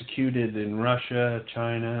persecuted in Russia,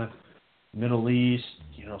 China, Middle East,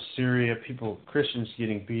 Syria, Christians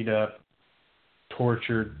getting beat up,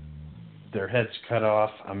 tortured, their heads cut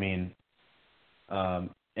off. I mean,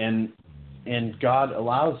 and God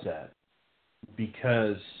allows that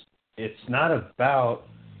because it's not about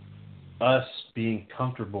us being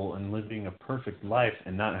comfortable and living a perfect life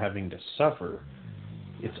and not having to suffer.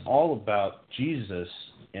 It's all about Jesus,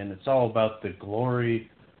 and it's all about the glory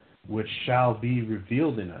which shall be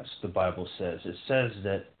revealed in us, the Bible says. It says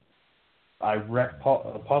that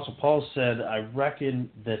Apostle Paul said, I reckon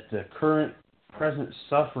that the present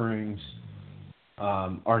sufferings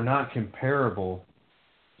are not comparable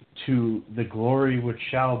to the glory which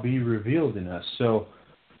shall be revealed in us. So,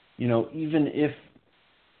 even if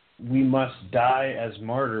we must die as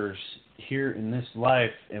martyrs here in this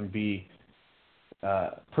life and be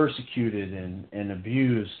persecuted and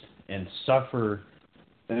abused and suffer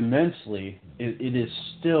immensely, it is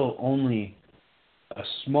still only a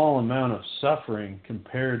small amount of suffering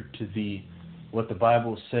compared to what the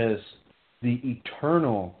Bible says, the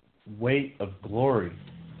eternal weight of glory,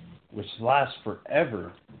 which lasts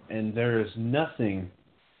forever. And there is nothing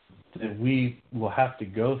that we will have to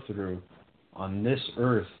go through on this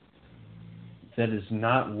earth that is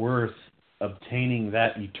not worth obtaining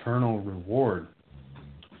that eternal reward.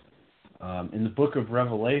 In the book of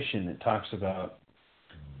Revelation, it talks about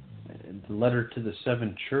the letter to the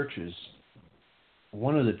 7 churches.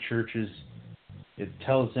 One of the churches, it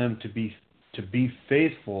tells them to be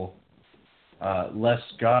faithful, lest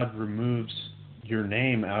God removes your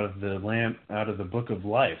name out of the book of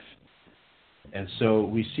life. And so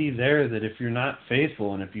we see there that if you're not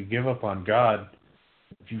faithful and if you give up on God,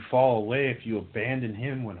 if you fall away, if you abandon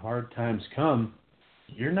Him when hard times come,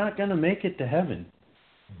 you're not going to make it to heaven.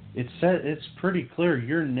 It's pretty clear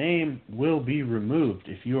your name will be removed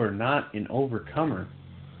if you are not an overcomer.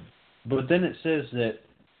 But then it says that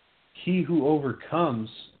he who overcomes,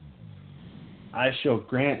 I shall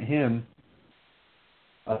grant him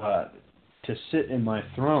to sit in my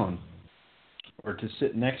throne, or to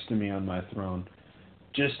sit next to me on my throne,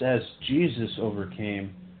 just as Jesus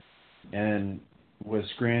overcame and was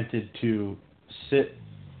granted to sit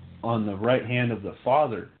on the right hand of the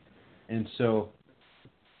Father. And so,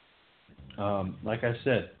 like I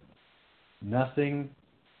said, nothing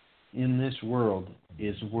in this world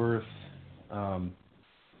is worth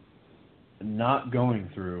not going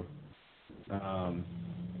through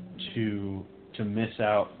to miss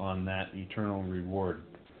out on that eternal reward.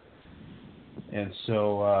 And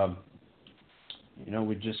so,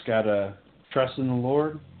 we just got to trust in the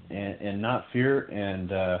Lord and not fear.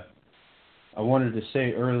 And I wanted to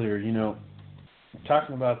say earlier,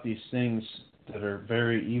 talking about these things that are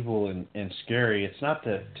very evil and scary, it's not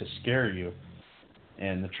to scare you.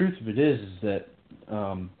 And the truth of it is that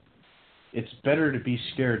it's better to be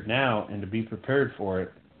scared now and to be prepared for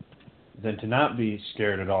it than to not be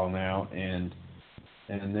scared at all now and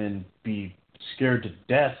then be scared to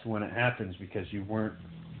death when it happens because you weren't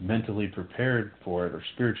mentally prepared for it or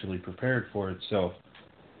spiritually prepared for it. So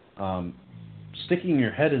sticking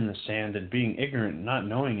your head in the sand and being ignorant and not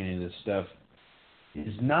knowing any of this stuff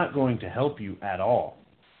is not going to help you at all.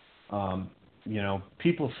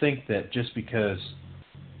 People think that just because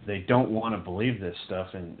they don't want to believe this stuff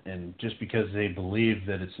and just because they believe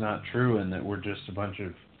that it's not true and that we're just a bunch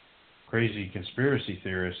of crazy conspiracy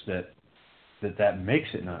theorists that makes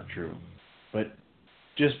it not true. But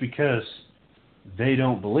just because they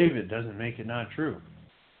don't believe it doesn't make it not true.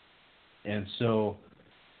 And so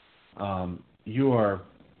you are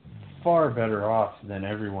far better off than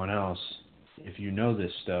everyone else if you know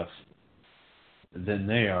this stuff than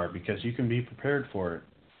they are, because you can be prepared for it.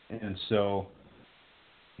 And so,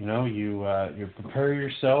 you prepare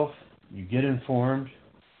yourself, you get informed,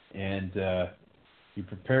 and you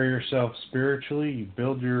prepare yourself spiritually, you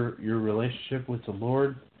build your relationship with the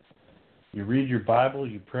Lord, you read your Bible,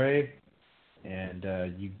 you pray, and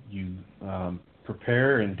you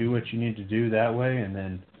prepare and do what you need to do that way. And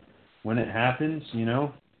then when it happens,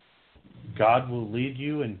 God will lead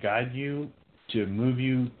you and guide you to move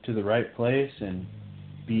you to the right place and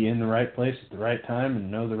be in the right place at the right time and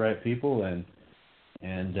know the right people and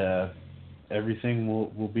everything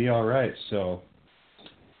will be all right. So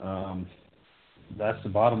that's the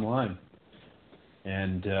bottom line.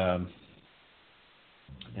 And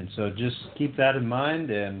so just keep that in mind,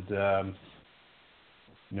 and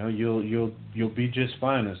you'll be just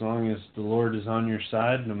fine as long as the Lord is on your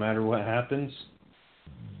side, no matter what happens.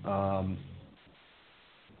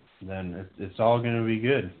 Then it's all going to be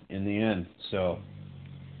good in the end. So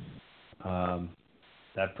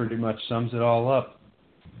that pretty much sums it all up.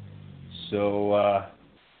 So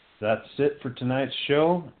that's it for tonight's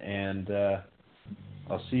show, and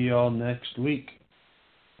I'll see you all next week.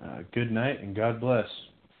 Good night, and God bless.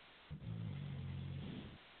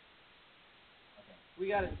 We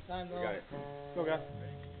got it. Time though. We got it. Go, guys.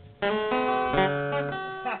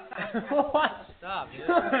 What? Stop, dude.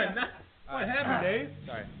 What happened, Dave?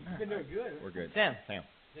 Sorry. You've been doing good. We're good. Sam.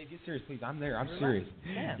 Dave, get serious, please. I'm there. I'm serious.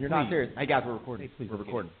 Sam. You're not serious. Hey, guys, we're recording. Hey, please, we're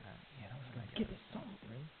recording. Get this song,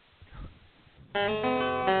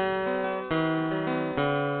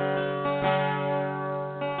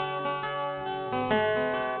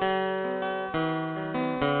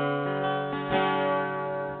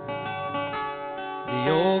 The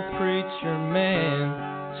old preacher man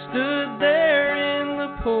stood there in the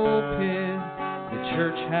pulpit. The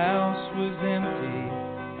church house was empty,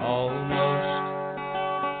 almost.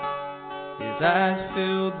 His eyes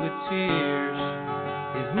filled with tears,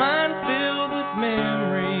 his mind filled with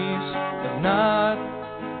memories of not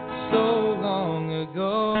so long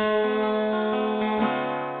ago,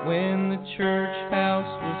 when the church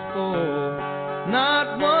house was full.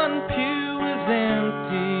 Not one pew was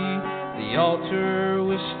empty, the altar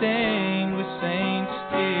was stained with saints'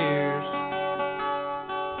 tears.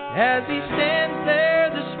 As he stands there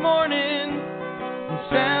this morning and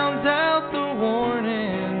sounds out the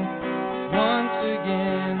warning, once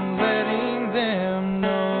again letting them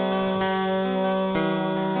know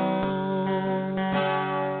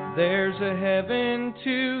there's a heaven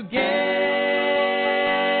to gain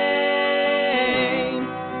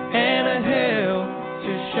and a hell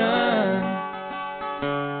to shun.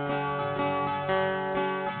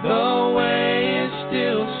 The way is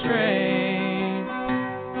still straight.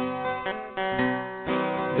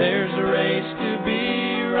 There's a race to be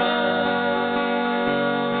run.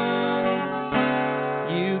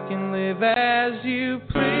 You can live as you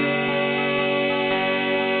please,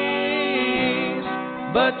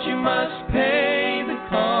 but you must pay the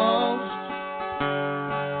cost.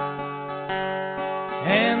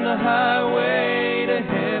 And the highway to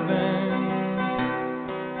heaven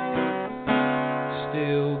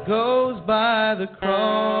still goes by the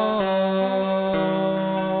cross.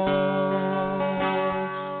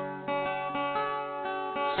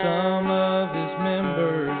 Some of his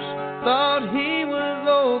members thought he was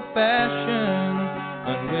old-fashioned,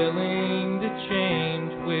 unwilling to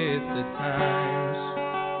change with the times.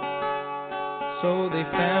 So they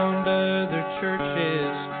found other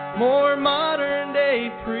churches, more modern-day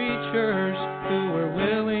preachers who were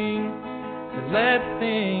willing to let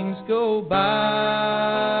things go by.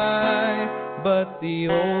 But the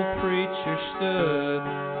old preacher stood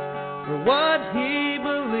for what he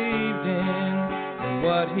believed in and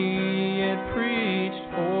what he had preached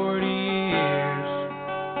 40 years.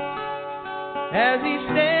 As he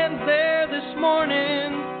stands there this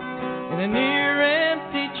morning in a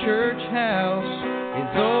near-empty church house,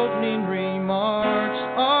 his opening remarks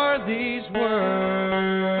are these words: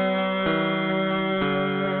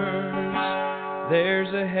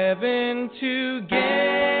 there's a heaven to gain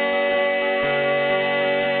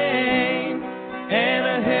and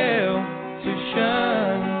a hell to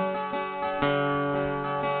shun.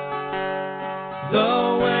 The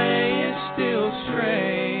way is still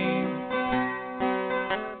straight.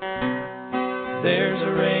 There's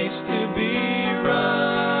a race to be run.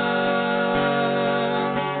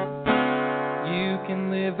 You can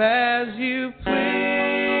live as you please,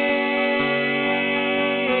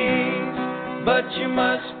 but you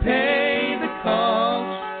must pay the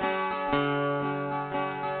cost.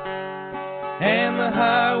 And the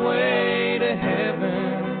highway to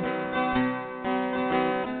heaven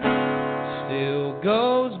still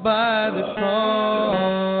goes by the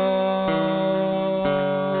cross.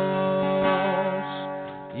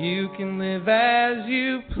 You can live as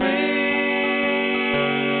you please,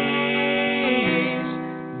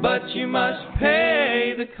 but you must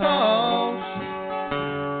pay the cost.